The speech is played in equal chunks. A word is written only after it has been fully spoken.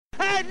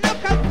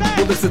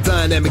Well, it's a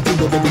dynamic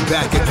duo when we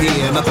back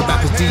again. Other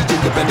rappers DJ,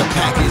 you better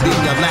pack it in.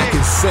 You're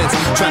lacking sense.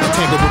 Trying to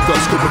tangle with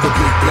us, scoop of the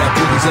big black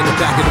bullies in the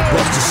back of the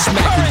bus, just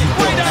smacking you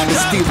up and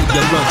stealing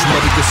your lunch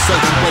money. The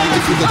search you ready to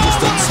feel it just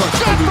a touch.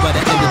 Only by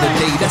the end of the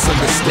day, that's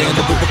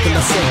understandable. What can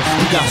I say?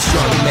 You got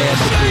strong man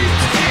to be.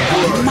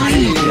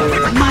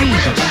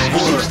 Amazing. That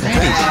is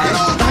stated.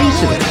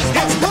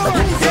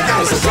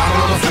 It's a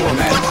dollar on the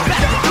format.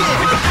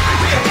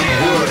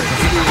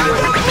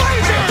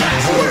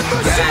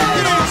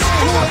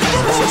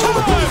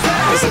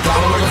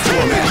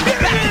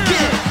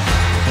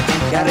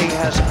 Gary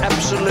has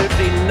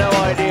absolutely no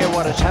idea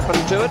what has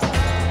happened to it.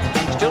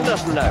 Still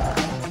doesn't know.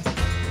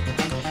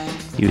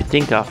 You would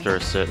think after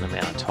a certain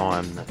amount of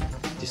time that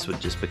this would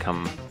just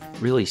become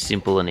really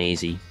simple and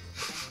easy.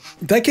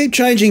 They keep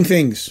changing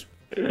things.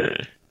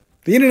 The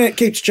internet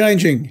keeps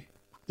changing.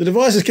 The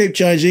devices keep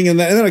changing, and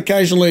then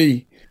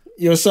occasionally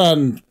your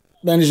son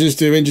manages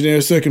to engineer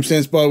a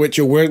circumstance by which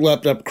your work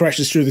laptop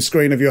crashes through the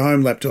screen of your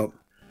home laptop.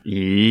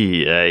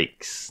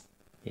 Yikes.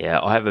 Yeah,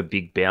 I have a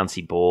big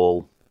bouncy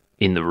ball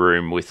in the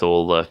room with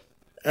all the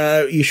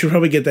You should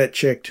probably get that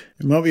checked.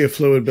 It might be a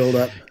fluid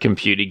build-up.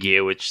 computer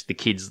gear, which the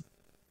kids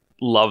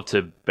love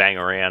to bang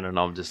around, and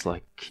I'm just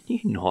like, can you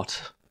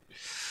not?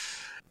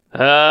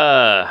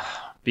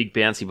 Big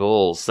bouncy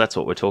balls. That's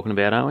what we're talking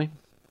about, aren't we?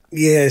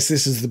 Yes,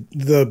 this is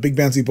the Big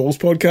Bouncy Balls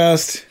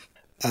podcast.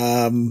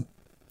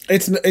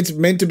 It's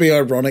meant to be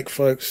ironic,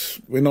 folks.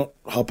 We're not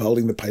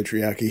upholding the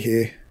patriarchy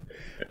here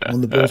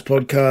on the Balls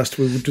podcast.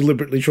 We were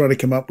deliberately trying to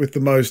come up with the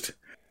most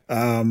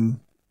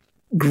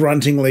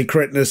gruntingly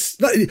cretinous.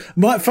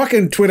 My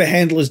fucking Twitter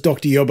handle is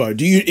Dr. Yobbo.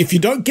 If you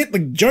don't get the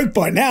joke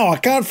by now, I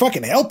can't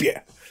fucking help you.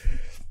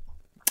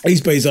 He's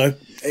Bezo.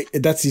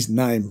 That's his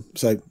name.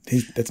 So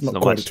that's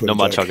not quite a Twitter Not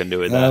much joke. I can do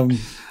with that.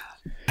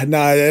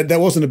 No, that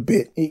wasn't a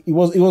bit. He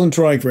wasn't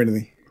trying for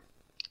anything.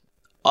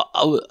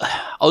 I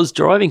was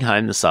driving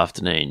home this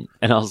afternoon,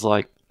 and I was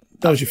like,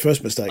 That was your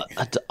first mistake.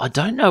 I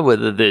don't know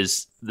whether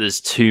there's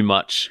too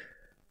much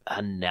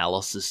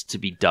analysis to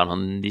be done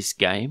on this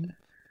game.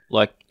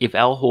 Like, if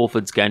Al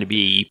Horford's going to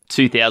be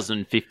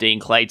 2015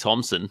 Klay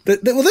Thompson.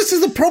 Well, this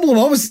is the problem.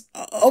 I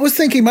was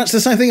thinking much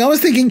the same thing. I was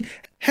thinking,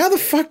 how the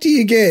fuck do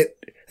you get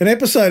an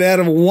episode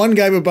out of one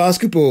game of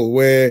basketball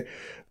where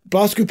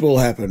basketball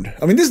happened?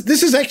 I mean,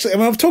 this is actually,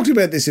 I've talked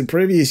about this in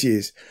previous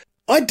years.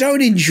 I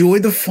don't enjoy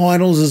the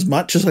finals as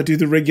much as I do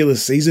the regular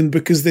season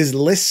because there's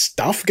less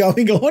stuff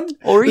going on.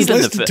 Or there's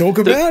even less to talk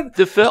about.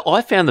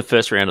 I found the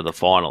first round of the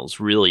finals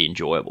really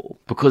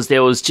enjoyable because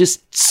there was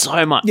just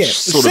so much. Yeah, the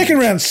second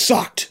round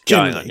sucked.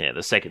 Going Generally. on. Yeah,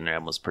 the second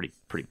round was pretty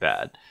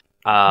bad.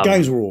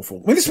 Games were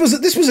awful. I mean, this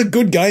was a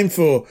good game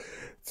for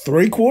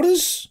 3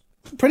 quarters,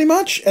 pretty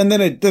much, and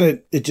then it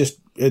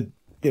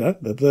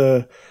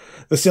the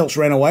Celts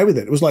ran away with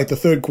it. It was like the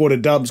third quarter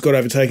Dubs got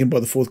overtaken by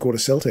the fourth quarter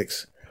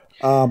Celtics.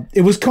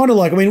 It was kind of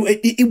like, I mean,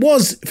 it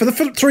was, for the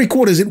 3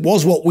 quarters, it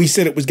was what we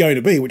said it was going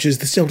to be, which is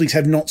the Celtics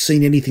have not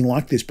seen anything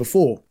like this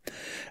before.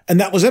 And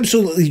that was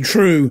absolutely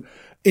true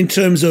in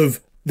terms of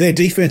their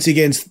defense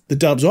against the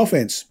Dubs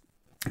offense.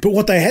 But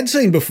what they had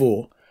seen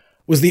before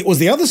was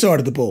the other side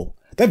of the ball.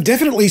 They've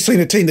definitely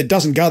seen a team that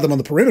doesn't guard them on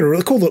the perimeter.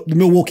 They're called the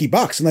Milwaukee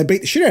Bucks, and they beat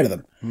the shit out of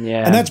them.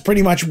 Yeah. And that's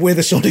pretty much where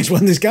the Celtics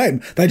won this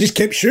game. They just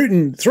kept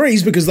shooting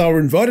threes because they were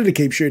invited to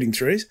keep shooting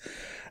threes.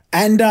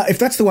 And if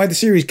that's the way the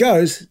series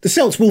goes, the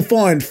Celts will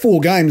find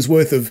 4 games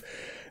worth of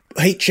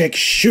heat check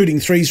shooting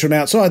threes from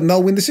outside, and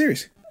they'll win the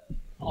series.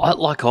 I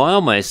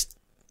almost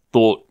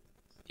thought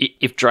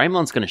if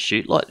Draymond's going to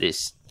shoot like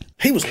this,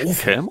 he was awful.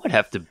 Kerr might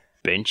have to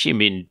bench him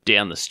in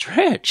down the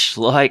stretch,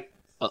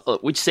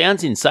 which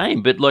sounds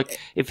insane. But like,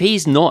 if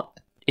he's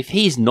not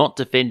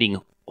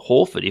defending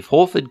Horford, if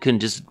Horford can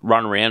just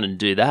run around and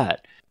do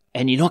that,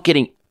 and you're not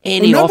getting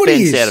any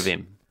offense out of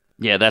him.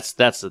 Yeah, that's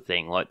the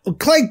thing. Like, well,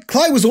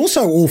 Clay was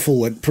also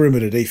awful at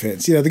perimeter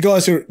defense. You know, the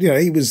guys who,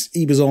 he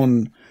was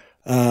on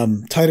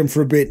Tatum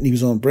for a bit, and he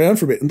was on Brown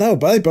for a bit, and they were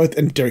both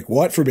and Derek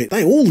White for a bit.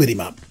 They all lit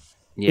him up.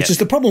 Yeah. It's just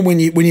the problem when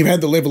you've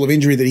had the level of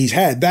injury that he's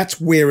had. That's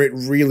where it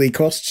really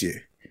costs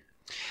you.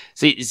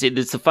 See,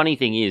 the funny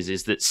thing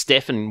is that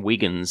Steph and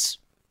Wiggins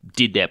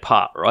did their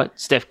part, right?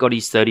 Steph got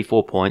his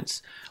 34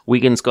 points.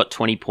 Wiggins got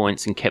 20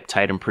 points and kept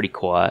Tatum pretty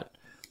quiet.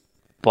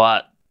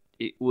 But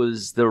it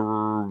was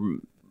the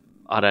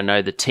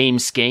team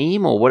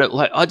scheme or what?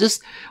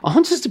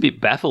 I'm just a bit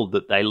baffled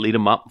that they lit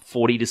them up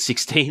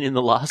 40-16 in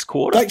the last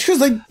quarter. Because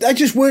they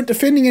just weren't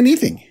defending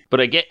anything.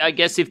 But I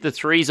guess if the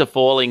threes are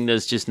falling,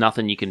 there's just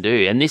nothing you can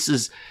do. And this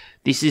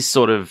is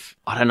sort of,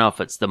 I don't know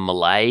if it's the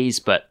malaise,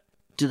 but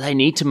do they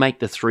need to make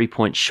the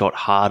 3-point shot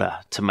harder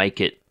to make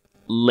it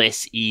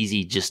less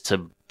easy just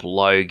to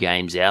blow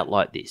games out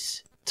like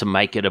this, to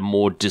make it a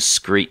more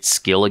discrete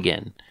skill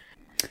again?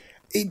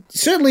 It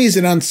certainly is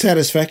an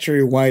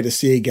unsatisfactory way to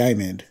see a game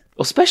end.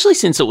 Especially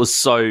since it was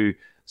so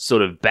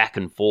sort of back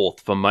and forth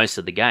for most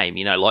of the game.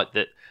 You know, like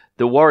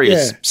the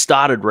Warriors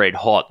started red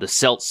hot. The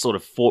Celts sort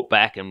of fought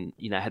back and,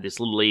 had this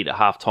little lead at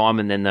halftime,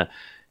 and then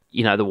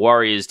the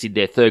Warriors did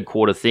their third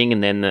quarter thing,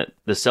 and then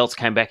the Celts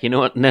came back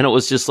into it, and then it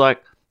was just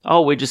like,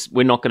 oh,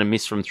 we're not going to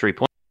miss from 3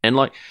 points. And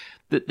like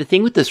the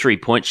thing with the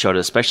 3-point shot,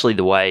 especially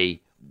the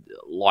way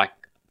like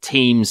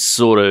teams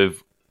sort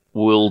of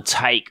will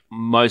take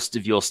most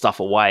of your stuff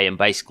away and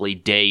basically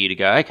dare you to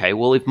go, okay,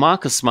 well, if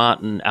Marcus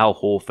Smart and Al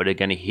Horford are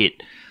going to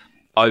hit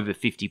over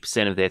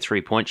 50% of their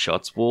 3-point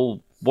shots,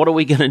 well, what are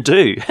we going to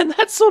do? And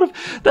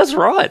that's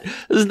right.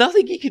 There's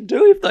nothing you can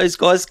do if those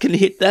guys can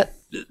hit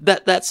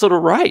that sort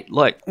of rate.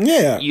 Like,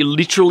 yeah, you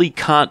literally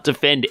can't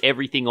defend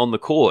everything on the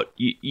court.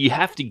 You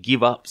have to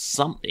give up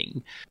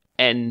something.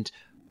 And,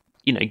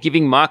 you know,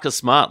 giving Marcus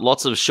Smart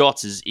lots of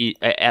shots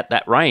at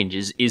that range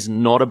is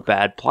not a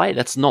bad play.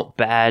 That's not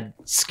bad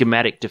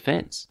schematic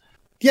defense.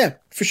 Yeah,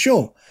 for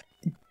sure.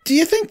 Do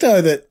you think,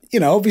 though, that, you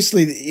know,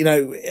 obviously, you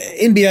know,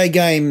 NBA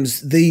games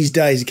these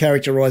days are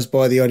characterized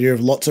by the idea of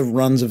lots of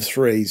runs of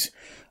threes,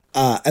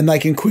 and they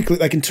can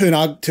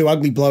turn to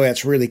ugly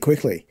blowouts really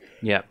quickly.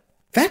 Yeah.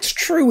 That's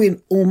true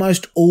in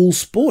almost all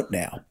sport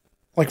now.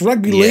 Like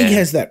rugby league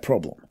has that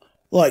problem.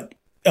 Like,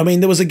 I mean,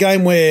 there was a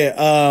game where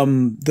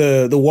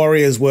the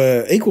Warriors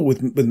were equal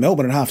with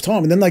Melbourne at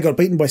halftime, and then they got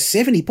beaten by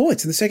 70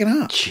 points in the second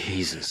half.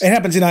 Jesus. It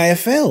happens in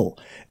AFL.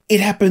 It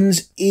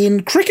happens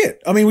in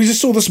cricket. I mean, we just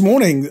saw this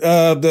morning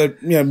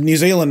New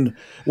Zealand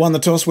won the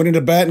toss, went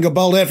into bat, and got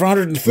bowled out for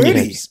 130.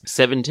 Yeah,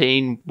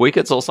 17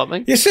 wickets or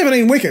something? Yeah,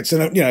 17 wickets.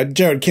 And, you know,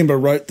 Jared Kimber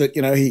wrote that,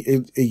 you know,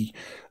 he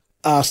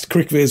asked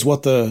CricViz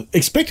what the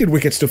expected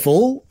wickets to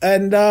fall,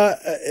 and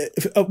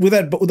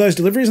with those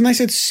deliveries, and they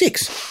said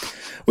 6,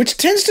 which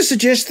tends to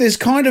suggest there's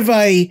kind of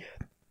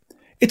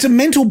it's a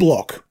mental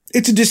block.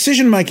 It's a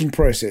decision-making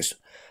process.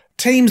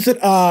 Teams that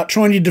are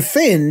trying to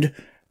defend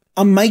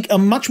are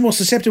much more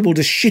susceptible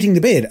to shitting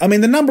the bed. I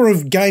mean, the number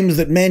of games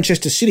that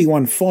Manchester City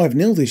won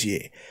 5-0 this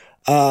year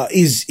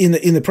is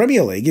in the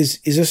Premier League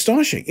is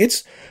astonishing.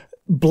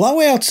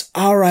 Blowouts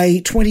are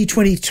a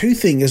 2022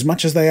 thing as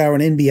much as they are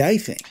an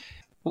NBA thing.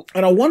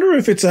 And I wonder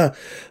if it's a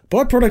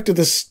byproduct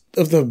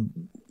of the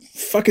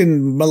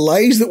fucking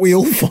malaise that we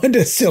all find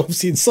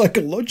ourselves in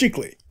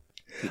psychologically.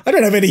 I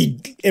don't have any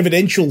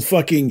evidential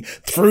fucking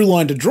through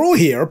line to draw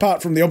here,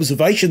 apart from the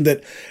observation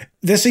that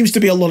there seems to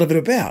be a lot of it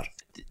about.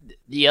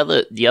 The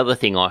other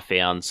thing I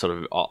found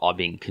I've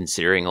been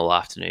considering all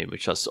afternoon,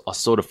 which I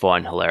sort of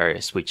find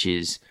hilarious, which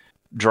is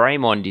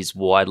Draymond is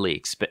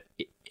widely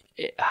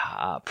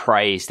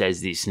praised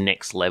as this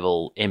next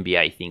level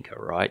NBA thinker,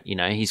 right? You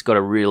know, he's got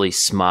a really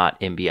smart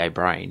NBA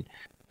brain.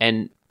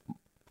 And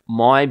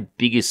my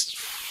biggest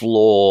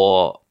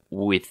flaw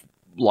with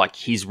like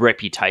his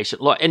reputation,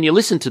 and you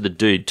listen to the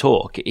dude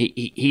talk,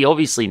 he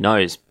obviously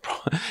knows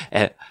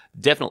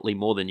definitely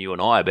more than you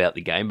and I about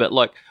the game, but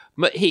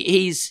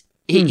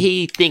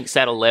he thinks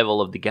at a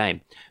level of the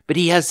game, but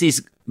he has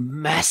this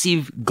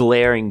massive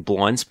glaring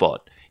blind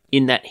spot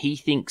in that he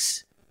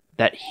thinks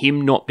that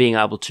him not being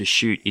able to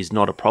shoot is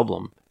not a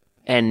problem.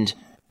 And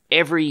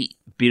every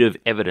bit of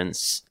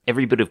evidence,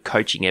 every bit of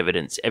coaching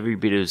evidence, every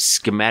bit of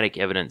schematic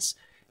evidence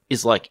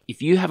is like,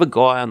 if you have a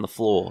guy on the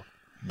floor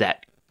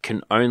that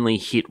can only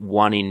hit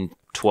 1 in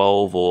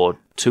 12 or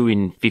 2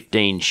 in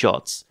 15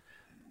 shots,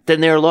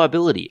 then they're a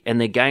liability and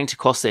they're going to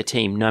cost their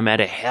team no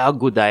matter how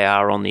good they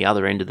are on the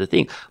other end of the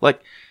thing.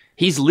 Like,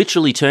 he's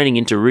literally turning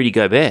into Rudy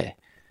Gobert.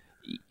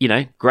 You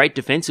know, great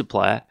defensive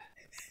player.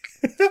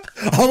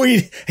 Oh,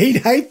 he'd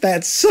hate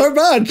that so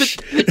much.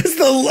 That's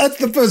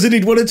the person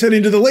he'd want to turn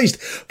into the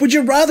least. Would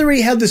you rather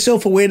he had the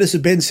self-awareness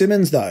of Ben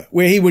Simmons, though,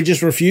 where he would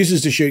just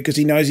refuses to shoot because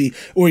he knows he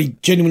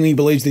genuinely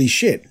believes that he's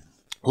shit?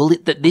 Well,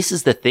 this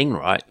is the thing,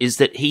 right, is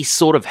that he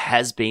sort of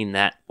has been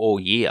that all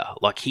year.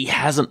 Like, he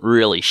hasn't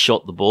really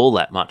shot the ball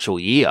that much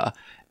all year.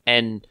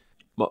 And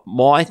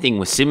my thing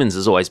with Simmons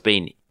has always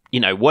been,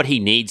 you know, what he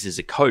needs is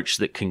a coach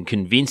that can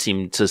convince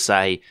him to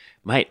say,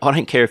 mate, I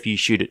don't care if you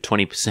shoot at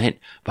 20%,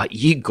 but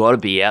you got to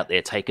be out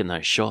there taking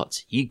those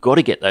shots. You got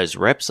to get those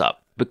reps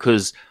up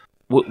because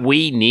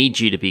we need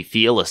you to be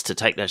fearless to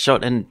take that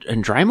shot. And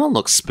Draymond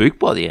looks spooked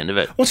by the end of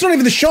it. Well, it's not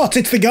even the shots.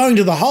 It's the going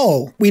to the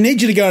hole. We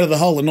need you to go to the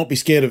hole and not be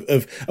scared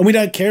of and we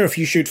don't care if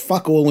you shoot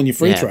fuck all on your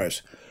free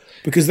throws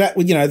because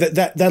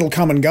that'll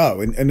come and go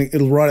and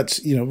it'll right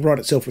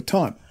itself with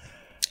time.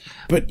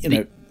 But, you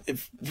know,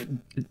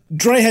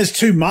 Dre has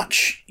too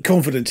much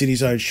confidence in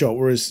his own shot,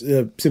 whereas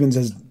Simmons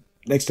has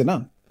next to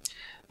none.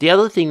 The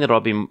other thing that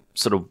I've been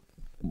sort of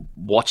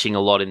watching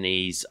a lot in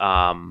these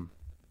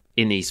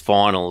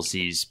finals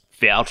is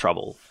foul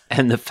trouble,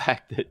 and the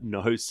fact that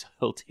no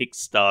Celtics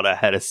starter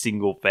had a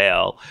single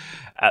foul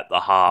at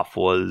the half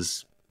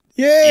was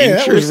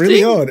that was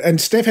really odd. And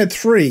Steph had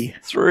 3.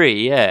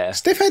 3, yeah.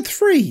 Steph had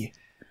 3.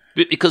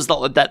 Because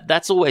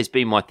that's always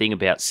been my thing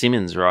about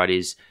Simmons, right?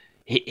 Is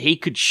he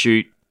could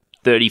shoot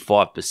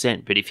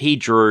 35%, but if he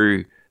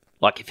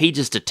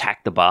just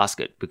attacked the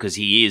basket, because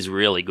he is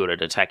really good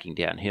at attacking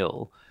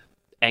downhill,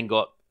 and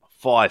got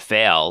 5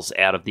 fouls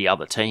out of the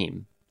other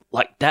team,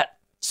 like that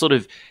sort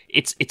of,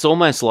 it's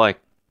almost like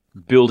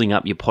building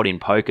up your pot in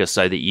poker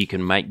so that you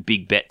can make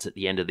big bets at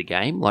the end of the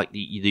game. Like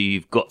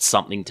you've got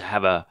something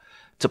to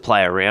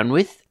play around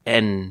with,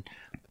 and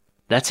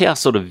that's how I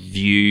sort of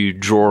view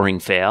drawing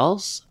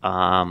fouls.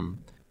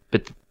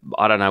 But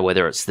I don't know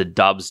whether it's the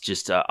Dubs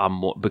just are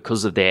more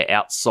because of their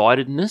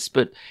outsidedness,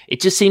 but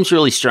it just seems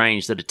really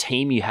strange that a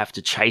team you have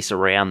to chase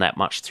around that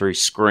much through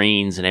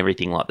screens and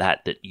everything like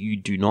that you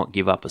do not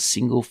give up a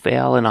single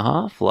foul and a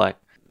half. Like,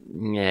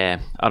 yeah,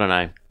 I don't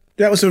know.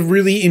 That was a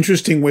really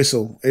interesting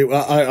whistle.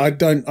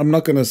 I'm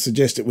not going to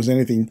suggest it was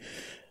anything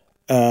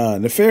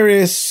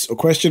nefarious or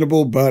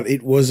questionable, but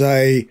it was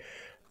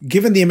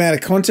given the amount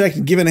of contact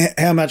and given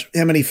how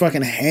many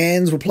fucking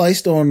hands were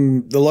placed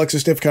on the likes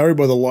of Steph Curry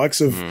by the likes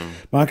of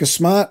Marcus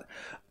Smart,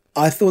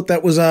 I thought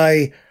that was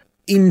a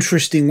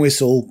interesting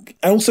whistle.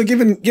 Also,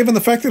 given the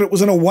fact that it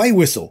was an away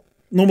whistle,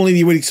 normally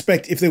you would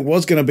expect if there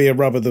was going to be a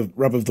rub of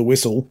the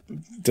whistle,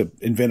 to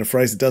invent a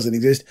phrase that doesn't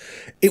exist,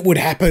 it would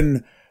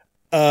happen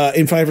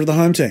in favour of the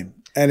home team,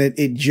 and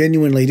it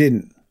genuinely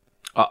didn't,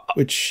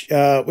 which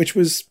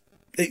was.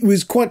 It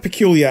was quite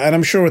peculiar, and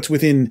I'm sure it's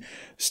within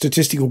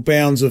statistical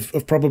bounds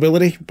of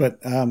probability, but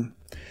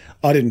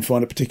I didn't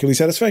find it particularly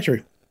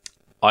satisfactory.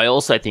 I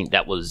also think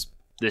that was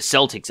the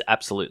Celtics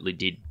absolutely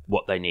did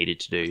what they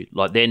needed to do.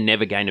 Like, they're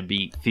never going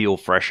to feel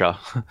fresher.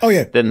 Oh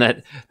yeah,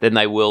 than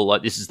they will.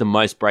 Like, this is the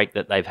most break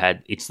that they've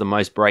had. It's the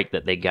most break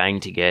that they're going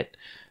to get.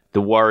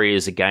 The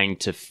Warriors are going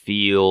to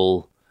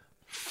feel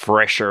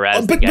fresher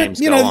as the games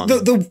go on.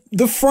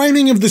 The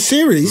framing of the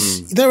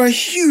series, there are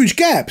huge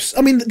gaps.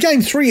 I mean,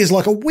 Game 3 is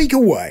like a week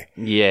away.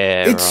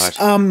 Yeah,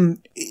 right.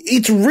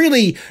 It's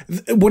really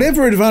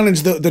whatever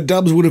advantage the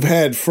Dubs would have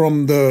had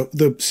from the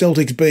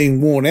Celtics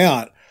being worn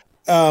out.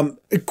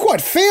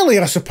 Quite fairly,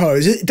 I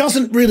suppose, it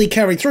doesn't really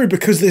carry through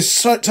because there's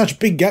such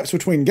big gaps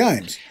between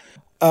games,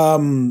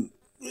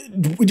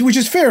 which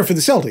is fair for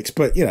the Celtics.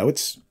 But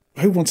it's.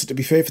 Who wants it to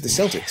be fair for the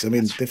Celtics? I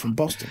mean, they're from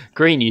Boston.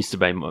 Green used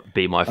to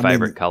be my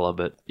favourite colour,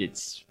 but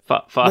it's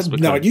fast.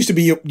 No, it used to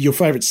be your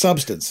favourite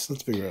substance.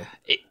 Let's be real.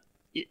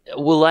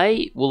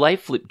 Will they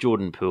flip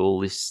Jordan Poole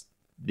this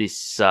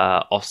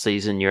off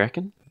season? You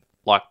reckon?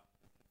 Like,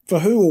 for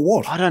who or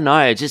what? I don't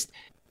know.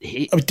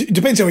 It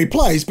depends how he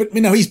plays, but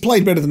he's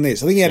played better than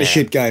this. I think he had a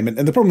shit game, and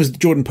the problem is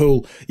Jordan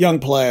Poole, young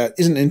player,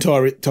 isn't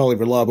entirely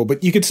reliable.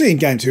 But you could see in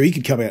Game 2 he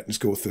could come out and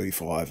score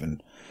 35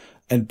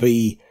 and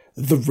be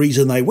the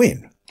reason they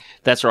win.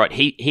 That's right.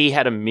 He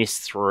had a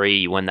missed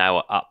 3 when they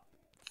were up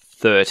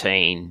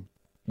 13,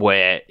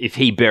 where if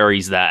he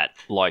buries that,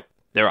 like,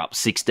 they're up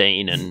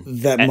 16 and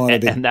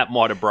that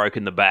might have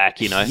broken the back,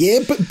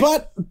 Yeah, but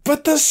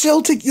the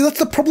Celtics, that's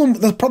the problem.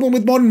 The problem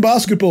with modern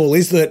basketball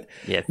is that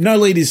no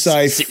lead is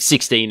safe.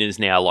 16 is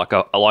now like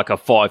a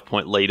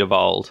 5-point lead of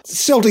old.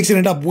 Celtics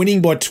ended up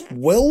winning by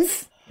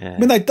 12. Yeah. I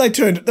mean, they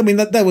turned. I mean,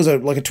 that was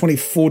like a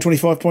 24,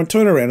 25-point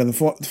turnaround in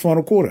the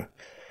final quarter.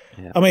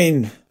 Yeah. I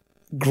mean,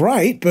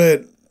 great,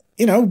 but.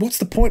 What's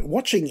the point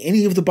watching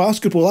any of the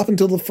basketball up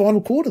until the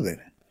final quarter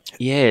then?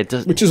 Yeah, it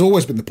does. Which has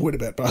always been the point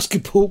about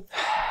basketball.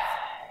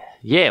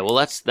 Yeah, well,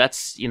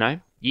 that's you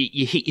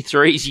hit your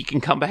threes, you can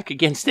come back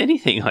against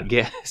anything, I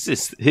guess,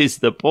 is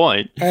the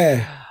point.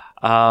 I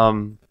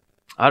don't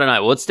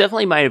know. Well, it's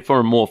definitely made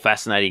for a more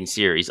fascinating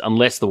series,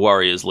 unless the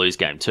Warriors lose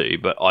Game 2,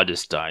 but I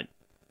just don't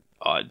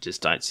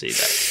see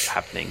that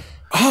happening.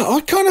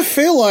 I kind of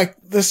feel like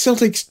the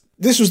Celtics...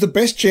 This was the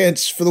best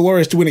chance for the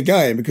Warriors to win a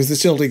game because the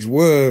Celtics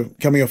were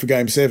coming off a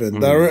Game 7.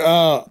 They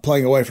are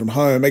playing away from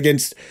home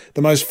against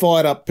the most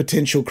fired-up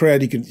potential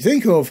crowd you can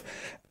think of.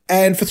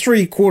 And for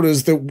 3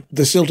 quarters, the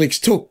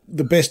Celtics took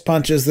the best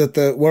punches that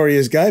the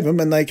Warriors gave them,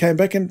 and they came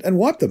back and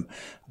wiped them.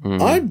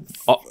 When I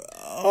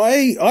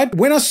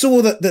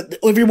saw that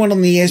everyone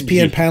on the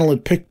ESPN panel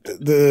had picked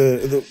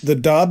the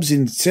Dubs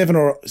in 6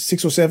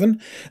 or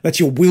 7, that's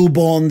your Will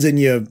Bonds and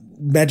your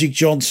Magic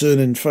Johnson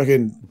and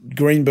fucking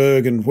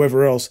Greenberg and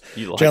whoever else,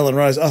 Jalen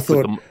Rose. I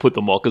thought put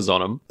the mockers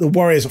on them. The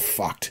Warriors are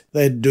fucked.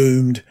 They're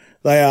doomed.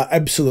 They are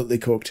absolutely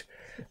cooked.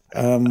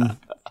 And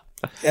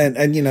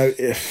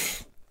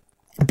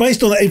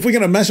based on that, if we're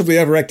going to massively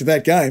overact to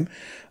that game,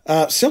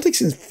 Celtics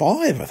in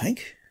 5, I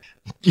think.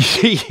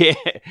 Yeah,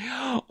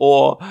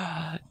 or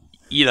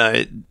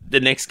the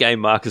next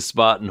game, Marcus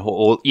Smart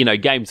or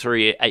Game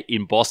 3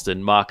 in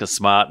Boston, Marcus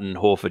Smart and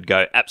Horford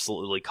go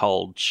absolutely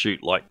cold,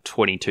 shoot like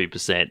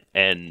 22%,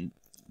 and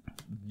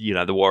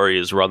the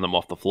Warriors run them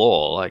off the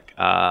floor. Like,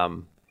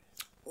 well,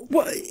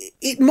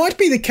 it might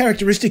be the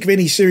characteristic of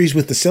any series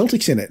with the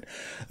Celtics in it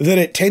that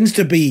it tends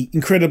to be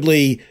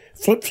incredibly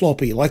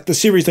flip-floppy. Like the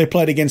series they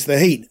played against the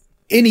Heat,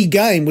 any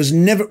game was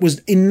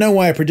in no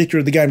way a predictor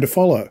of the game to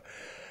follow.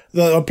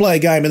 They'll play a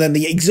game and then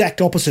the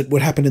exact opposite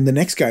would happen in the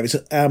next game. It's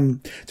a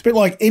bit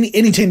like any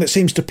team that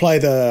seems to play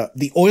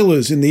the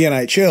Oilers in the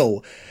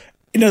NHL.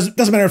 It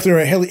doesn't matter if they're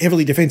a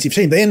heavily defensive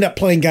team. They end up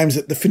playing games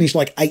that finish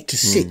like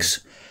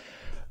 8-6.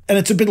 And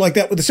it's a bit like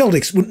that with the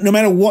Celtics. No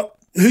matter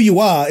who you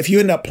are, if you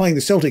end up playing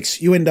the Celtics,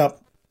 you end up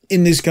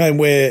in this game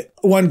where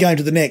one game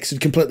to the next,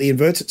 it completely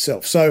inverts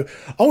itself. So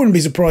I wouldn't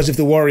be surprised if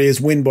the Warriors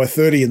win by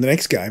 30 in the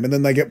next game and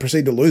then they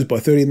proceed to lose by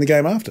 30 in the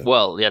game after.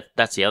 Well, yeah,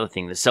 that's the other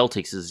thing. The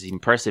Celtics, as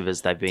impressive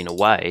as they've been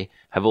away,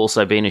 have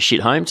also been a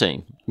shit home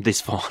team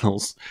this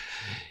finals,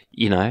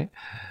 I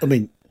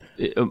mean,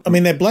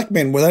 they're black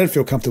men. Well, they don't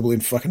feel comfortable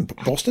in fucking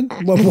Boston.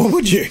 Why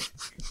would you?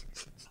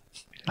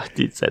 I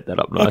did set that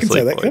up nicely. I can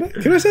say that, for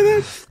you. can I say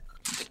that?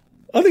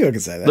 I think I can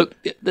say that. Look,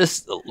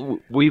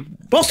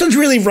 Boston's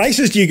really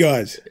racist, you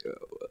guys.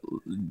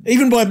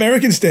 Even by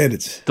American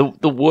standards.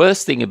 the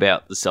worst thing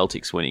about the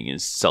Celtics winning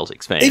is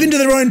Celtics fans. Even to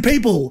their own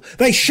people.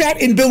 They shat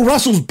in Bill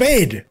Russell's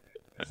bed.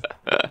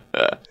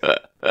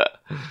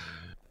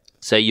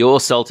 So your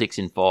Celtics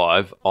in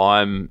 5.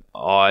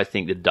 I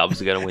think the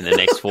Dubs are going to win the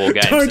next 4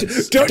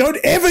 games. Don't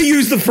ever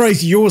use the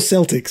phrase "your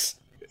Celtics."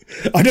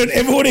 I don't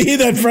ever want to hear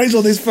that phrase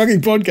on this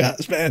fucking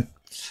podcast, man.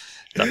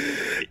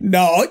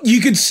 No,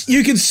 you could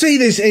see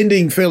this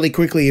ending fairly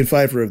quickly in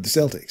favour of the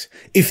Celtics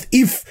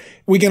if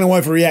we're going to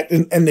overreact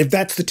and if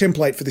that's the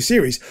template for the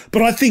series.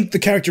 But I think the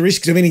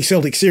characteristics of any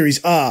Celtic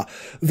series are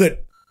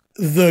that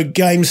the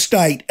game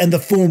state and the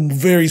form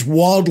varies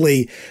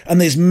wildly,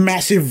 and there's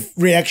massive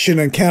reaction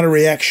and counter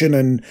reaction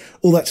and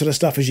all that sort of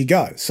stuff as you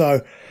go.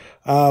 So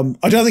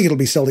I don't think it'll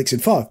be Celtics in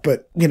 5,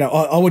 but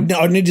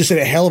I'd need to see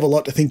a hell of a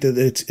lot to think that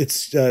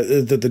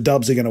that the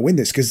Dubs are going to win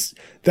this, because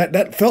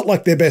that felt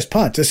like their best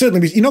punch. So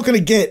certainly you're not going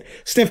to get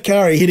Steph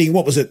Curry hitting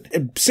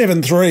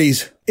 7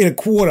 threes in a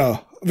quarter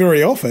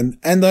very often,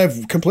 and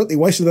they've completely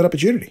wasted that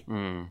opportunity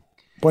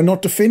by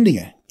not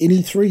defending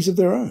any threes of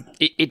their own.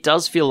 It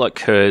does feel like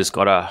Kerr's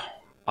got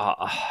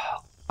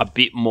a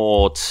bit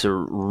more to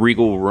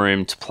wriggle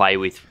room to play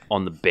with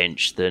on the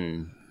bench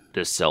than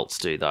the Celts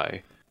do, though.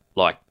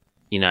 Like,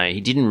 he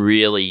didn't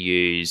really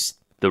use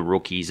the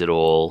rookies at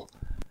all.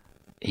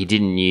 He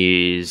didn't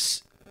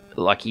use...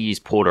 he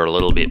used Porter a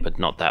little bit, but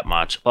not that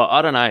much.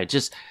 I don't know,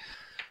 just...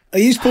 I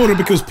used Porter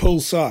because Poole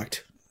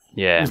sucked.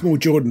 Yeah. It was more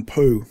Jordan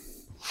Poo.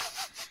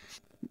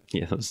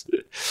 Yeah,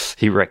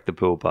 he wrecked the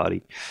pool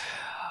party.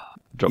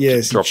 Dropped the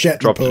it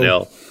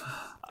L.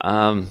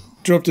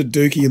 Dropped a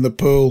dookie in the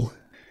pool.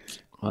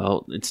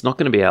 Well, it's not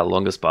going to be our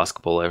longest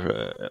basketball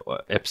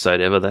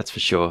episode ever, that's for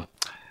sure.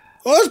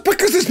 Well, that's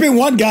because it's been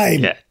one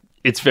game. Yeah,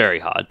 it's very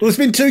hard. Well, it's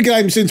been 2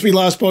 games since we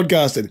last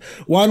podcasted.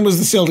 One was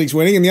the Celtics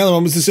winning, and the other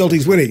one was the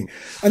Celtics winning.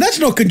 And that's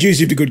not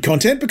conducive to good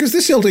content because the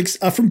Celtics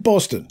are from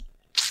Boston.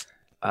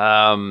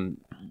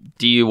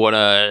 Do you want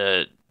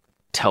to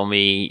tell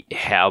me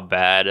how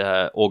bad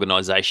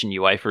organisation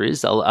UEFA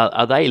is?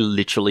 Are they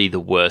literally the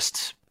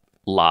worst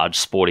large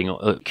sporting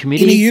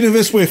committee? In a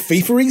universe where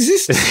FIFA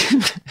exists?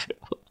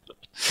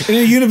 In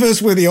a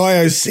universe where the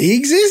IOC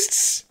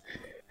exists?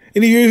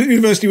 In a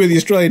university where the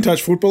Australian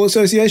Touch Football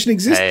Association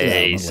exists?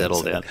 Hey,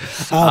 settle down.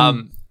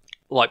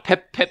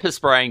 Pepper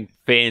spraying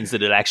fans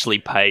that had actually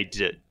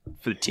paid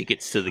for the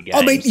tickets to the game.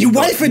 I mean,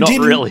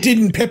 UEFA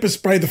didn't pepper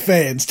spray the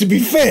fans, to be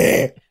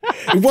fair.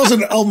 It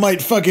wasn't old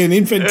mate fucking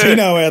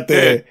Infantino out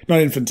there. Not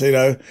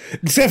Infantino.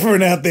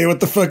 Zephyrin out there with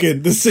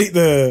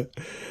the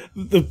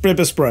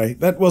pepper spray.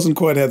 That wasn't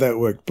quite how that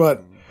worked.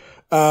 But,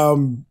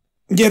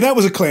 that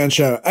was a clown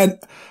show. And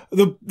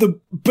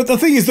but the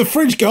thing is, the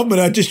French government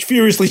are just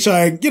furiously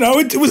saying,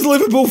 it was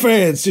Liverpool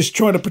fans just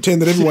trying to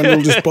pretend that everyone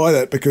will just buy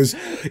that because,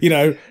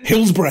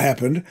 Hillsborough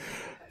happened.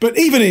 But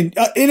even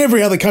in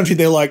every other country,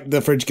 they're like,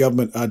 the French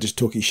government are just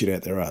talking shit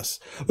out their ass.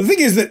 The thing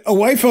is that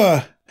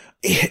UEFA,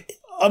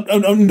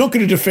 I'm not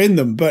going to defend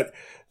them, but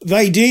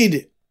they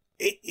did.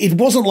 It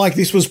wasn't like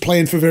this was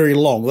planned for very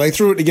long. They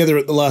threw it together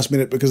at the last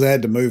minute because they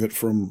had to move it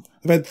from.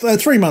 They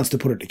had 3 months to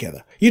put it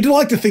together. You'd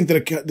like to think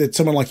that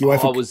someone like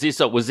UEFA.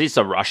 Oh, was this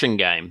a Russian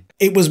game?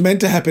 It was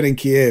meant to happen in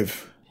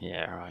Kiev.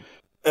 Yeah, right.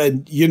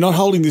 And you're not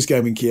holding this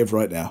game in Kiev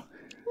right now.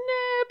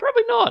 Nah,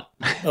 probably not.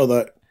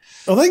 Although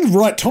I think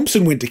Wright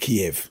Thompson went to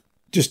Kiev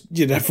just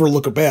for a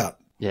look about.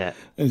 Yeah,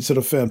 and sort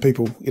of found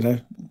people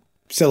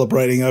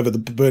celebrating over the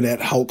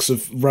burnout hulks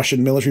of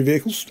Russian military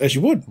vehicles, as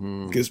you would,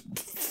 because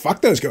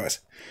fuck those guys.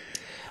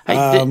 Hey,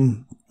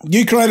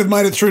 Ukraine have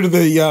made it through to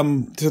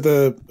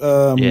the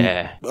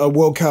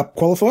World Cup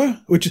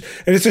qualifier,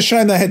 and it's a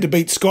shame they had to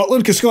beat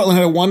Scotland because Scotland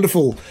had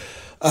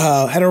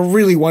a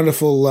really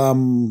wonderful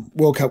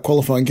World Cup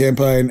qualifying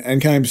campaign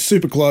and came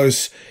super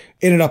close.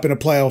 Ended up in a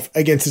playoff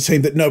against a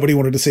team that nobody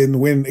wanted to see them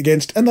win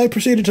against, and they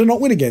proceeded to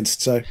not win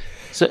against. So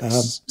what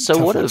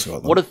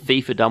have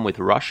FIFA done with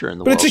Russia in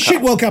the World Cup? But it's a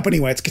shit World Cup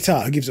anyway. It's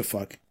Qatar. Who gives a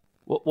fuck?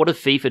 What have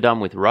FIFA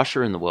done with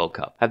Russia in the World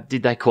Cup?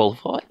 Did they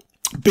qualify?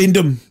 Binned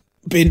them.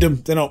 They're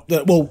not.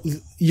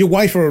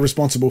 UEFA are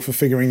responsible for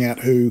figuring out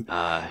who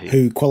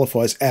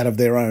qualifies out of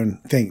their own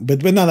thing.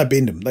 But no, they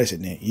binned them. They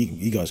said, "Yeah,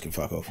 you guys can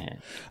fuck off." Yeah.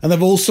 And they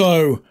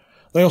also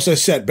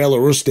sat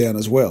Belarus down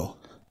as well.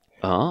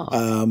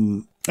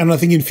 Oh. And I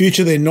think in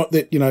future they're not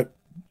that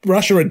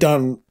Russia are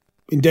done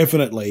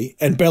indefinitely,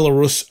 and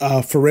Belarus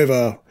are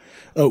forever.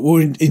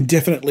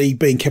 Indefinitely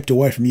being kept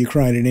away from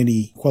Ukraine in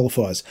any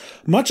qualifiers,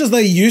 much as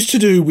they used to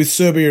do with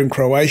Serbia and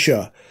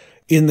Croatia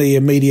in the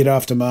immediate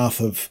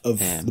aftermath of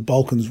the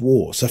Balkans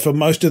War. So for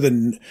most of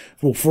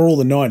for all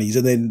the 90s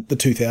and then the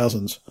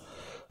 2000s,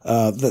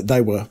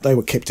 they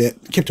were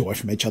kept away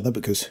from each other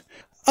because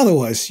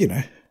otherwise,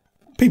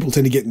 people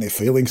tend to get in their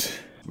feelings.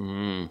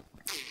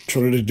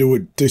 Trying to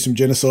do some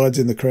genocides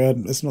in the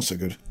crowd. That's not so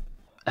good.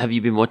 Have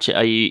you been watching?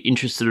 Are you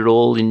interested at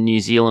all in New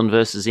Zealand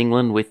versus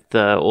England with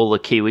all the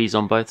Kiwis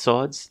on both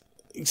sides?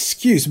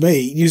 Excuse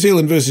me, New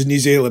Zealand versus New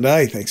Zealand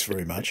A, thanks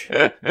very much.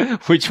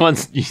 Which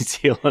one's New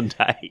Zealand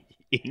A?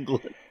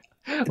 England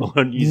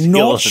or New Zealand?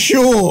 Not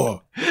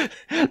sure.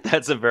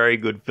 That's a very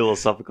good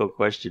philosophical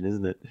question,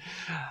 isn't it?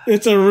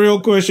 It's a real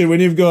question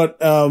when you've got,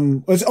 I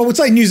would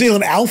say New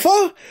Zealand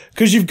Alpha,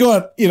 because you've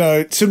got,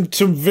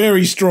 some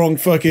very strong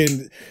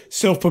fucking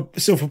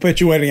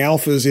self-perpetuating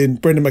alphas in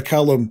Brendan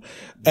McCullum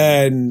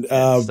and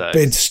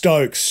Ben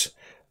Stokes,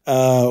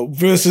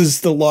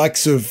 versus the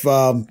likes of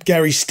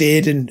Gary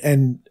Stead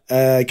and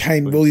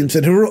Kane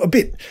Williamson, who are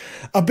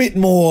a bit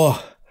more.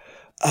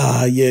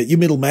 Your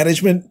middle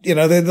management,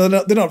 they're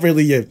not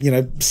really,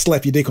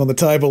 slap your dick on the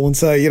table and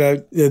say,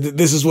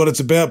 this is what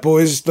it's about,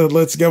 boys.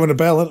 Let's go into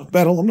battle.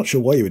 I'm not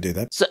sure why you would do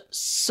that.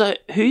 So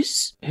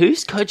who's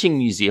coaching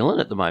New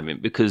Zealand at the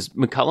moment? Because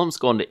McCullum's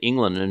gone to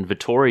England and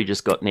Vittori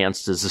just got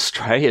announced as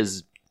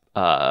Australia's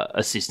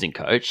assistant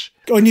coach.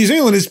 Oh, New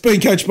Zealand is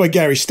being coached by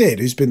Gary Stead,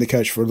 who's been the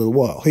coach for a little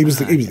while. He was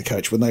the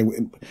coach when they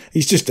went.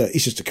 He's just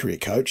a career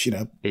coach,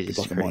 like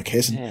a Mike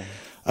Hesson. Yeah.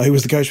 Who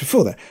was the coach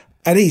before that.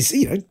 And he's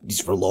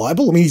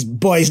reliable. I mean, he's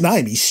by his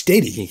name, he's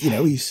steady. They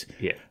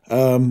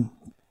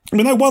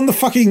won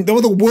they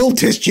were the World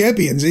Test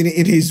champions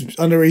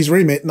under his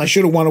remit, and they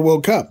should have won a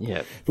World Cup. Yeah.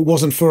 If it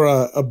wasn't for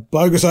a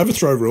bogus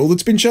overthrow rule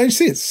that's been changed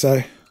since.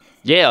 So,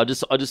 yeah,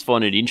 I just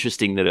find it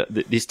interesting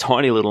that this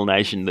tiny little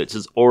nation that's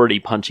just already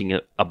punching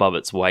above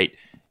its weight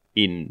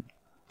in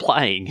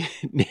playing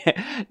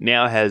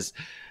now has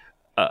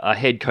a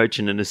head coach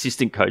and an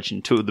assistant coach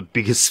in two of the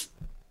biggest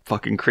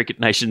fucking cricket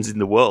nations in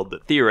the world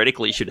that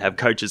theoretically should have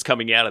coaches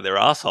coming out of their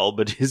asshole,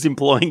 but is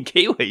employing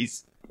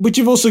Kiwis. But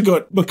you've also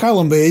got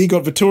McCullum there. You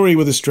got Vittori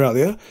with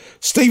Australia.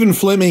 Stephen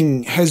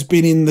Fleming has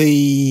been in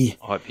the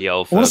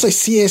IPL. I want to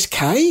say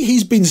CSK.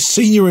 He's been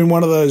senior in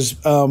one of those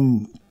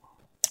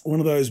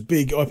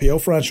big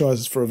IPL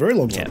franchises for a very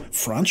long time. Yeah.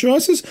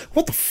 Franchises?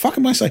 What the fuck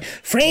am I saying?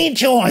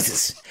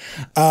 Franchises.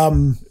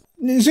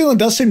 New Zealand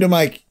does seem to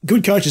make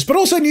good coaches, but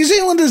also New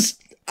Zealanders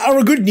are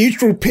a good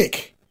neutral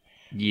pick.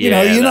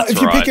 Yeah,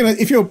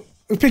 if you're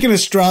picking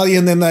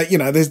Australian, then they're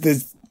going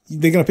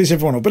to piss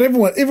everyone off. But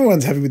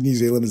everyone's happy with New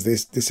Zealand as their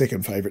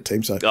second favourite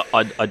team. So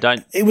I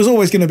don't. It was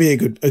always going to be a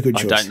good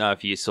choice. I don't know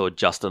if you saw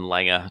Justin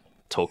Langer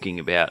talking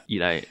about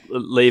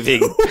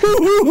leaving.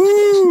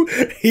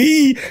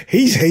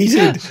 He's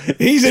heated.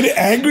 He's an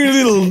angry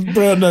little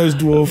brown-nosed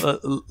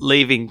dwarf.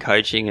 Leaving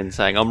coaching and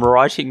saying, "I'm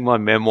writing my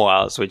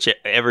memoirs," which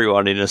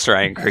everyone in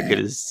Australian cricket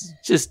is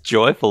just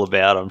joyful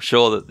about. I'm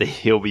sure that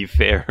he'll be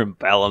fair and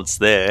balanced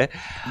there.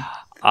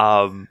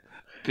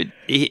 But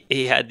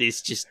he had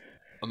this just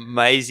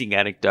amazing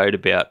anecdote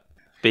about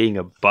being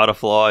a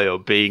butterfly or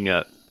being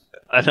I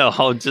know,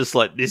 I'm just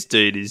like, this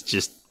dude is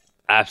just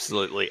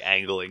absolutely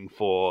angling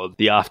for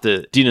the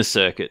after dinner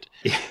circuit.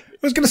 I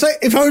was going to say,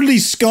 if only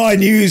Sky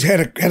News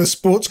had a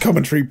sports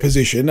commentary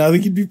position, I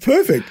think he'd be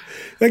perfect.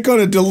 That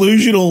kind of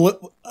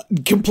delusional,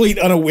 complete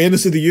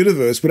unawareness of the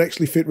universe would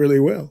actually fit really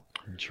well.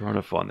 I'm trying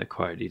to find the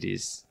quote. It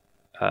is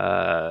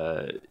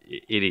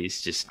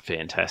just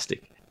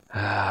fantastic.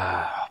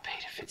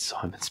 Peter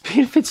Fitzsimons.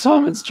 Peter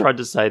Fitzsimons tried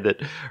to say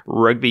that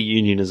rugby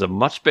union is a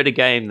much better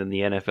game than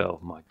the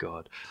NFL. My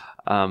God.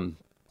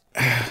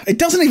 It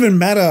doesn't even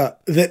matter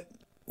that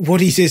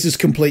what he says is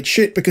complete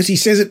shit, because he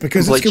says it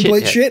because it's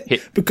complete shit,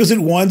 because it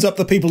winds up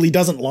the people he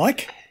doesn't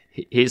like.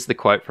 Here's the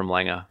quote from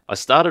Langer. I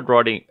started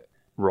writing.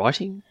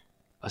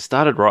 I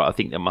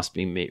think that must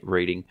be me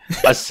reading.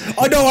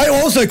 I know, I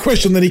also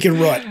question that he can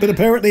write, but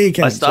apparently he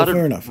can. I started so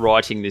fair enough.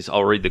 Writing this.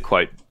 I'll read the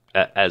quote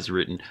as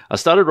written. I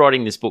started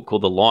writing this book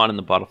called The Lion and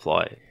the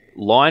Butterfly.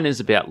 Lion is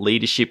about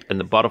leadership and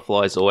the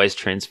butterfly is always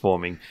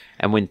transforming.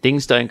 And when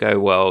things don't go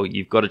well,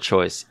 you've got a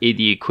choice.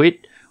 Either you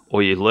quit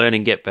or you learn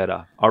and get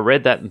better. I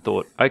read that and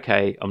thought,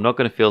 okay, I'm not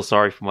going to feel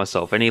sorry for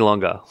myself any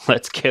longer.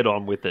 Let's get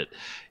on with it.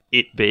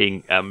 It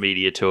being a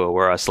media tour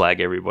where I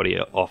slag everybody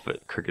off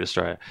at Cricket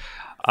Australia.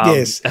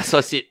 Yes. As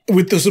I sit,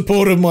 with the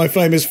support of my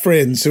famous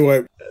friends who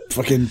are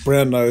fucking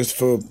brown-nosed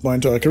for my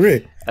entire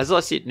career. As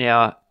I sit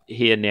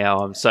here now,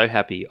 I'm so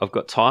happy. I've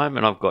got time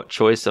and I've got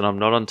choice and I'm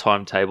not on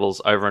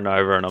timetables over and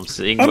over and I'm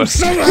seeing... I'm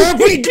so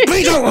happy,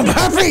 Peter! I'm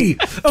happy!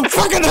 I'm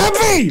fucking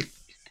happy!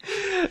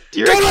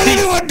 Don't let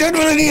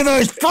any of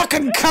those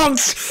fucking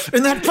cunts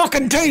in that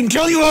fucking team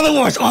tell you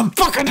otherwise. I'm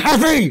fucking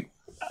happy!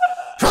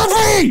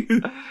 Happy!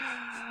 Do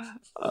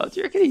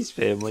you reckon his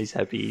family's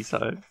happy he's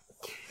home?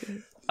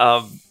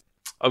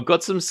 I've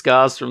got some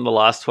scars from the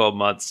last 12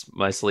 months,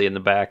 mostly in the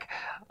back,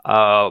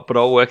 but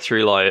I'll work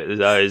through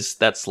those.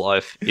 That's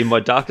life. In my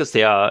darkest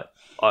hour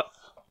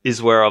is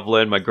where I've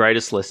learned my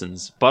greatest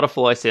lessons.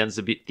 Butterfly sounds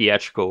a bit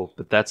theatrical,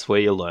 but that's where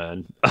you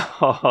learn.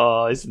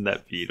 Oh, isn't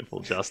that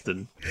beautiful,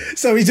 Justin?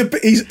 So he's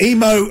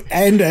emo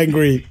and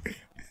angry.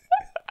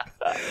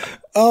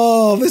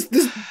 Oh, this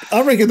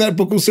I reckon that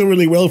book will sell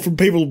really well from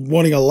people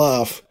wanting a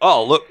laugh.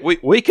 Oh, look,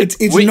 we could.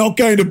 It's not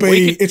going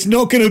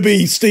to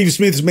be Steve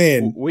Smith's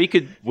Man. We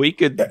could.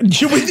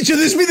 Should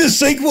this be the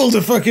sequel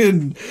to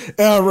fucking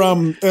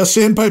our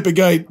Sandpaper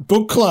Gate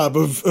book club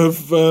of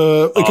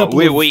a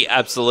couple we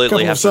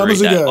absolutely have to read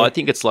that. I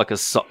think it's like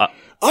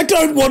I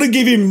don't want to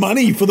give him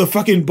money for the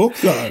fucking book,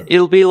 though.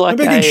 It'll be like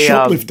Maybe I can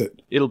shoplift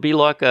it. It'll be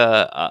like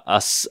a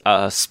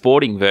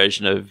sporting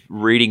version of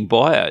reading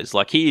bios.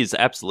 Like, he is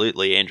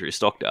absolutely Andrew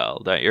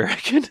Stockdale, don't you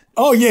reckon?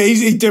 Oh yeah,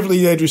 he's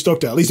definitely Andrew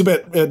Stockdale. He's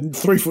about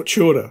 3 foot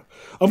shorter.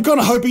 I'm kind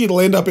of hoping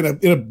it'll end up in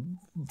a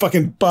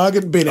fucking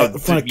bargain bin out the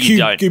front of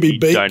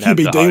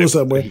QBD or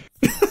somewhere.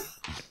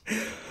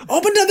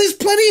 Oh, but no, there's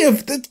plenty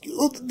of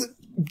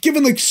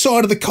given the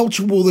side of the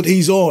culture war that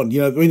he's on,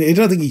 I mean, I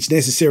don't think he's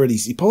necessarily,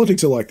 his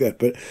politics are like that,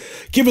 but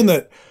given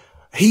that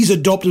he's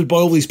adopted by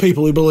all these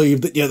people who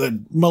believe that,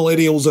 the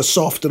millennials are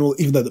soft and all,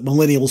 even though the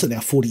millennials are now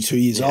 42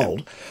 years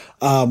old,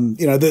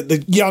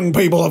 the young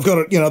people have got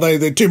it,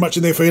 they're too much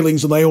in their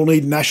feelings and they all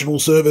need national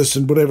service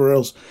and whatever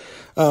else.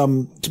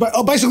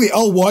 Basically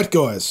old white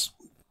guys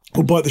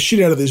will bite the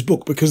shit out of this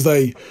book because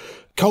they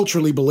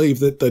culturally believe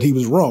that he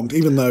was wronged,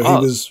 even though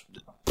he was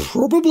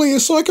probably a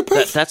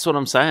psychopath. That's what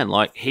I'm saying.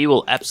 Like, he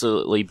will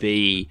absolutely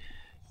be,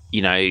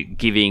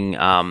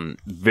 giving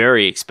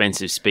very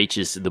expensive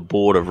speeches to the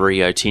board of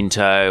Rio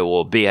Tinto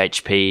or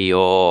BHP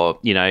or,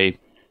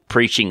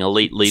 preaching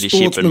elite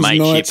leadership and mateship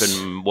nights.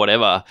 And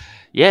whatever.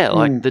 Yeah,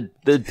 like the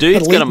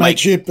dude's going to make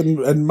mateship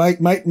and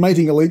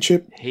mating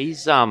eliteship.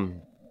 He's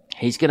going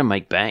to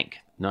make bank,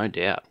 no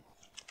doubt.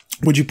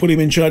 Would you put him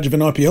in charge of an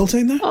IPL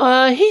team,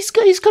 though? He's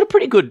got a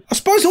pretty good... I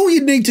suppose all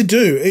you'd need to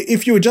do,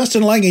 if you were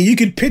Justin Langer, you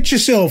could pitch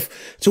yourself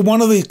to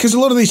one of these... Because a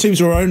lot of these teams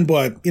are owned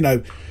by,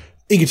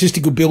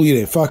 egotistical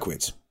billionaire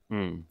fuckwits.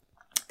 Mm.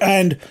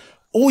 And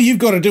all you've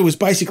got to do is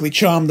basically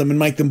charm them and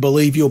make them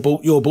believe your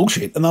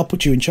bullshit, and they'll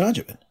put you in charge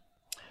of it.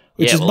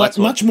 Which is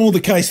much more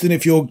the case than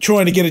if you're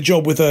trying to get a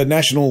job with a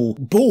national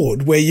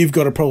board where you've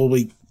got to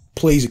probably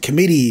please a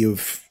committee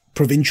of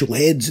provincial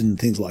heads and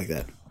things like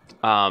that.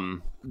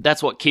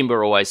 That's what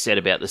Kimber always said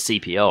about the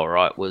CPL,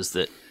 right, was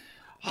that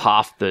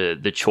half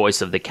the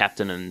choice of the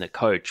captain and the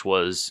coach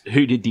was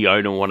who did the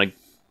owner want to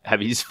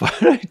have his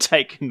photo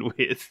taken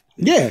with.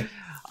 Yeah.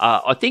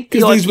 I think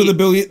because these were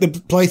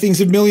the playthings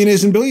of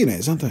millionaires and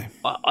billionaires, aren't they?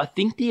 I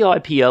think the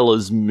IPL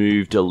has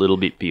moved a little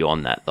bit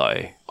beyond that,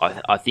 though.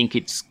 I think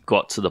it's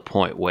got to the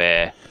point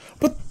where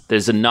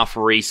there's enough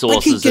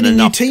resources. They keep getting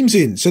new teams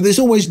in, so there's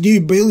always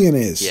new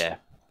billionaires. Yeah,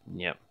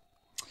 yep.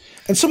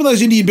 And some of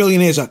those Indian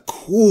billionaires are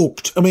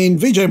cooked. I mean,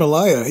 Vijay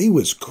Mallya, he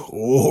was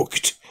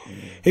cooked.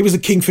 He was the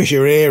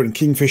Kingfisher Air and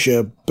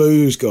Kingfisher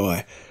Booze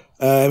guy.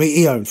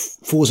 He owned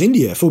Force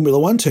India, Formula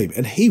One team,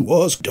 and he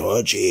was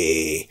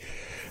dodgy.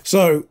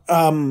 So,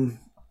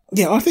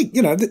 I think,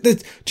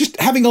 just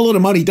having a lot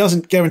of money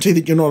doesn't guarantee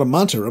that you're not a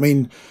munter. I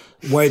mean,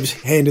 waves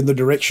hand in the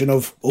direction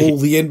of all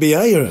the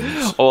NBA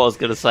earners. Oh, I was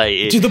going to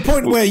say... to the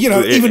point where,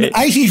 even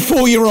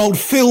 84-year-old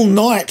Phil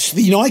Knight,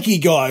 the Nike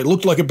guy,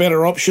 looked like a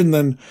better option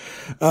than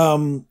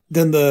the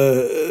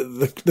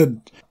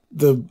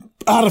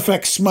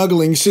artifact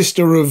smuggling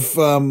sister of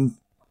the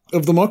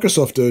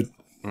Microsoft dude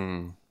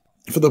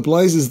for the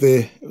Blazers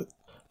there.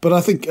 But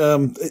I think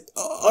I'm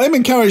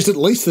encouraged at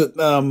least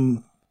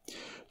that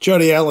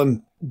Jody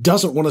Allen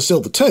doesn't want to sell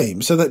the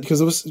team, so that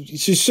because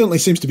she certainly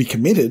seems to be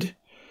committed.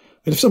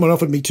 And if someone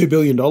offered me $2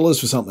 billion for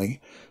something,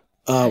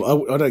 I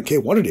don't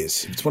care what it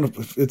is.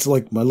 It's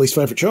like my least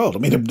favorite child. I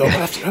mean, I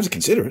have to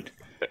consider it.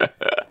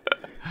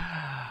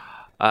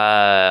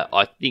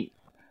 I think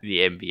the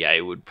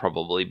NBA would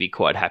probably be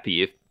quite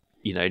happy if,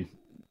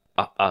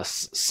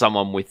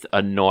 someone with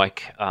a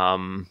Nike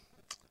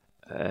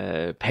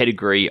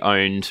pedigree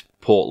owned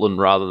Portland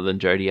rather than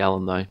Jody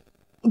Allen, though.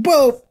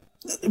 Well,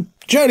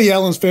 Jody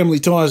Allen's family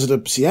ties are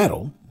to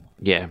Seattle.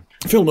 Yeah.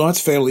 Phil Knight's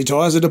family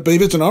ties are to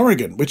Beaverton,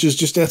 Oregon, which is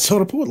just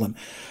outside of Portland.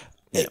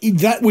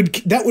 That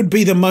would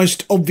be the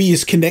most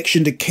obvious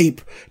connection to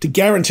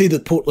guarantee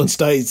that Portland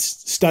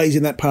stays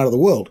in that part of the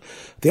world.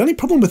 The only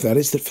problem with that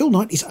is that Phil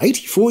Knight is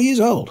 84 years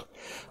old.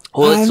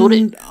 Well,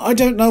 I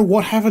don't know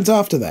what happens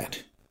after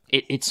that.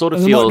 It sort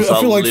of feels I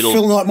feel like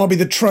Phil Knight might be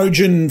the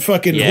Trojan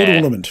fucking hood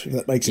ornament, if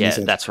that makes any sense.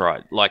 Yeah, that's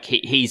right. Like,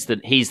 he's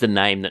the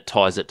name that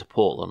ties it to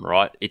Portland,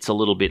 right? It's a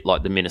little bit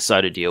like the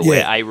Minnesota deal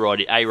where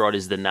A-Rod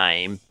is the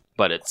name,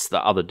 but it's the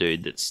other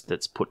dude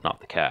that's putting up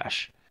the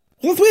cash.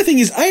 Well, the weird thing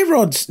is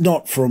A-Rod's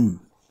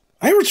from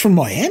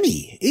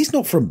Miami. He's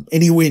not from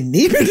anywhere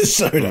near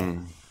Minnesota.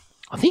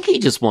 I think he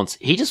just wants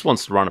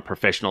to run a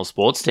professional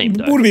sports team,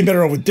 though. Would have been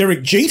better off with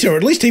Derek Jeter.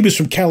 At least he was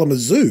from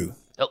Kalamazoo.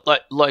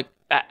 Like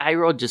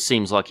A-Rod just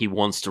seems like he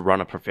wants to run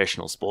a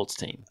professional sports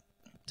team.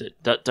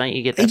 Don't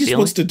you get that feeling? He just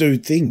wants to do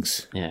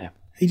things. Yeah.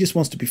 He just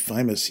wants to be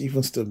famous. He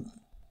wants to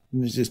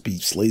just be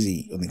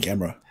sleazy on the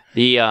camera.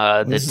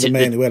 This is a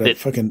man who had a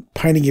fucking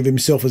painting of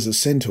himself as a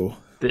centaur.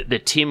 The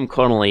Tim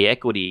Connolly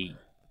equity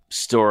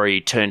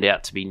story turned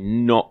out to be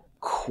not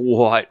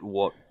quite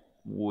what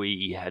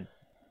we had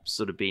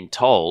sort of been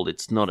told.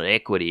 It's not an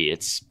equity.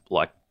 It's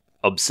like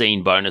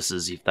obscene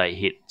bonuses if they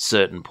hit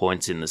certain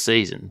points in the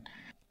season.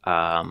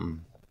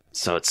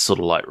 So it's sort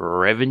of like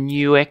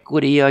revenue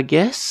equity, I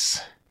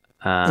guess.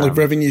 Like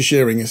revenue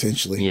sharing,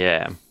 essentially.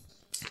 Yeah.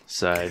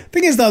 So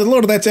thing is, though, a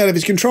lot of that's out of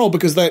his control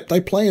because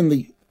they play in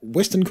the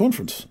Western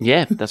Conference.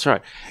 Yeah, that's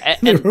right.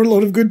 There are a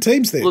lot of good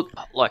teams there. Look,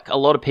 like a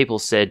lot of people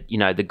said,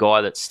 the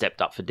guy that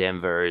stepped up for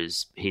Denver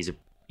he's a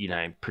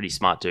pretty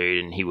smart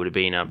dude, and he would have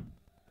been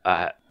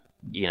a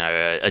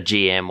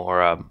GM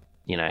or a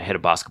head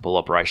of basketball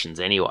operations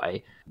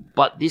anyway.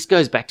 But this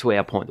goes back to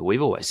our point that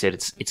we've always said.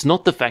 It's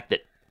not the fact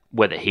that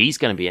whether he's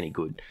going to be any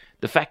good.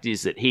 The fact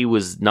is that he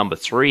was number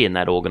 3 in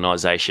that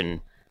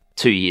organization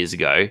 2 years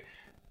ago,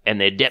 and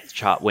their depth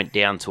chart went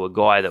down to a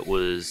guy that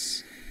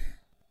was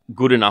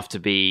good enough to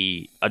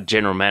be a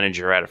general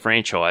manager at a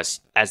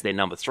franchise as their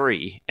number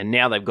 3, and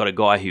now they've got a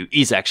guy who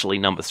is actually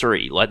number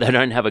 3. Like, they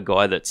don't have a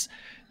guy that's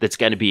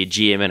going to be a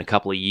GM in a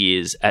couple of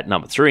years at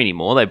number 3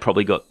 anymore. They've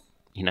probably got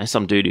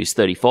some dude who's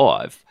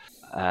 35,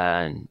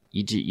 and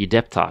your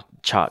depth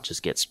chart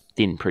just gets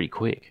thin pretty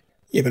quick.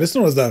 Yeah, but it's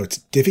not as though it's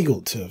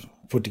difficult to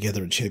put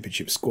together a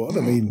championship squad.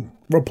 I mean,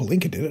 Rob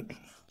Pelinka did it.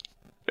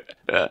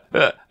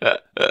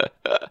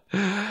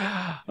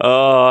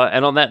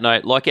 And on that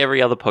note, like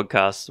every other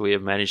podcast, we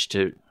have managed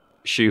to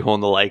shoehorn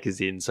the Lakers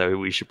in, so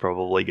we should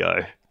probably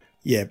go.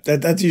 Yeah,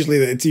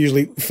 it's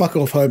usually fuck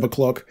off home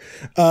o'clock.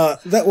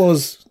 That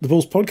was the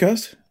Bulls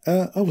podcast.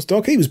 I was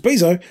Doc. He was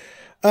Bezo.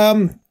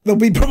 There'll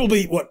be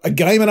probably, a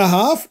game and a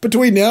half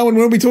between now and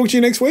when we talk to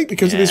you next week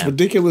because of this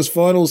ridiculous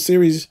finals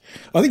series.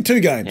 I think 2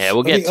 games. Yeah,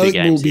 we'll get 2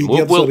 games.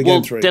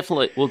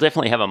 We'll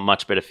definitely have a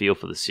much better feel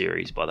for the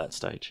series by that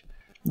stage.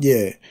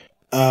 Yeah.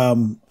 I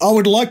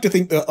would like to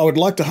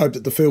hope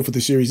that the feel for the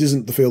series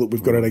isn't the feel that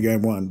we've got out of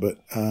game 1, but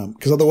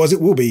because otherwise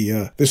it will be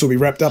this will be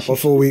wrapped up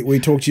before we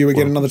talk to you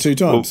again another 2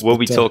 times. We'll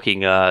be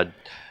talking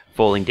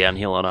falling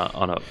downhill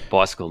on a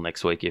bicycle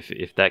next week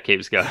if that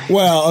keeps going.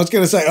 Well, I was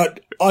going to say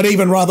I'd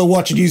even rather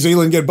watch New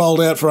Zealand get bowled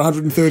out for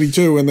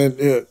 132 and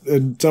then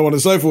and so on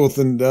and so forth.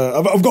 And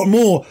I've got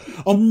more.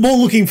 I'm more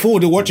looking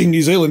forward to watching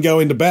New Zealand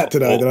go into bat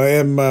today than I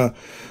am.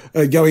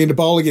 Going into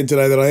bowl again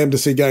today than I am to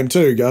see game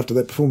 2 after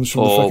that performance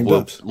from the fucking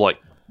Dubs. Like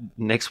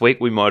next week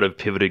we might have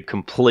pivoted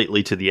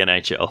completely to the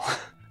NHL.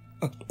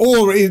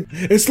 Or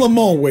it's Le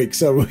Mans week,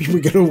 so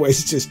we can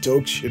always just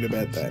talk shit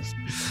about that.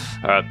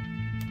 All right.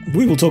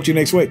 We will talk to you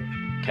next week.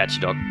 Catch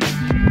you, Doc.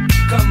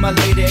 Come my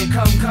lady,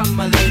 come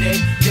my lady,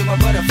 you're my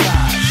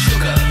butterfly,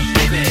 sugar,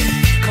 baby.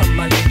 Come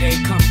my lady,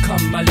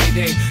 come my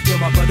lady, you're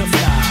my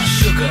butterfly,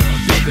 sugar,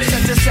 baby.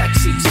 Such a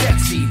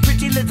sexy,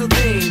 pretty little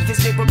thing.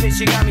 This April bitch,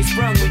 you got me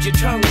sprung with your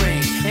tongue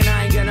ring. And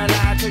I ain't gonna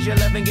lie, cause your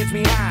loving gets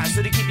me high.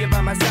 So to keep you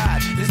by my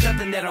side, there's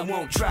nothing that I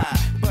won't try.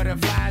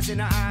 Butterflies in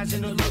her eyes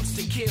and her looks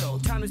to kill.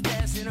 Time is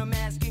passing, I'm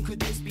asking, could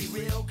this be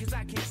real? Cause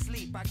I can't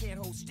sleep, I can't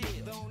hold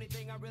still. The only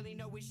thing I really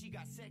know is she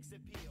got sex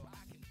appeal.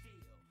 I can feel.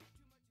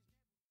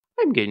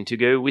 I'm going to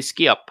go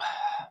whiskey up.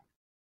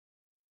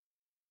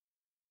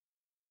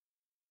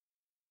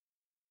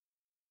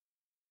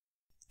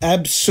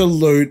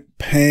 Absolute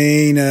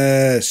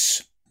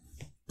penis.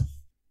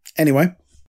 Anyway.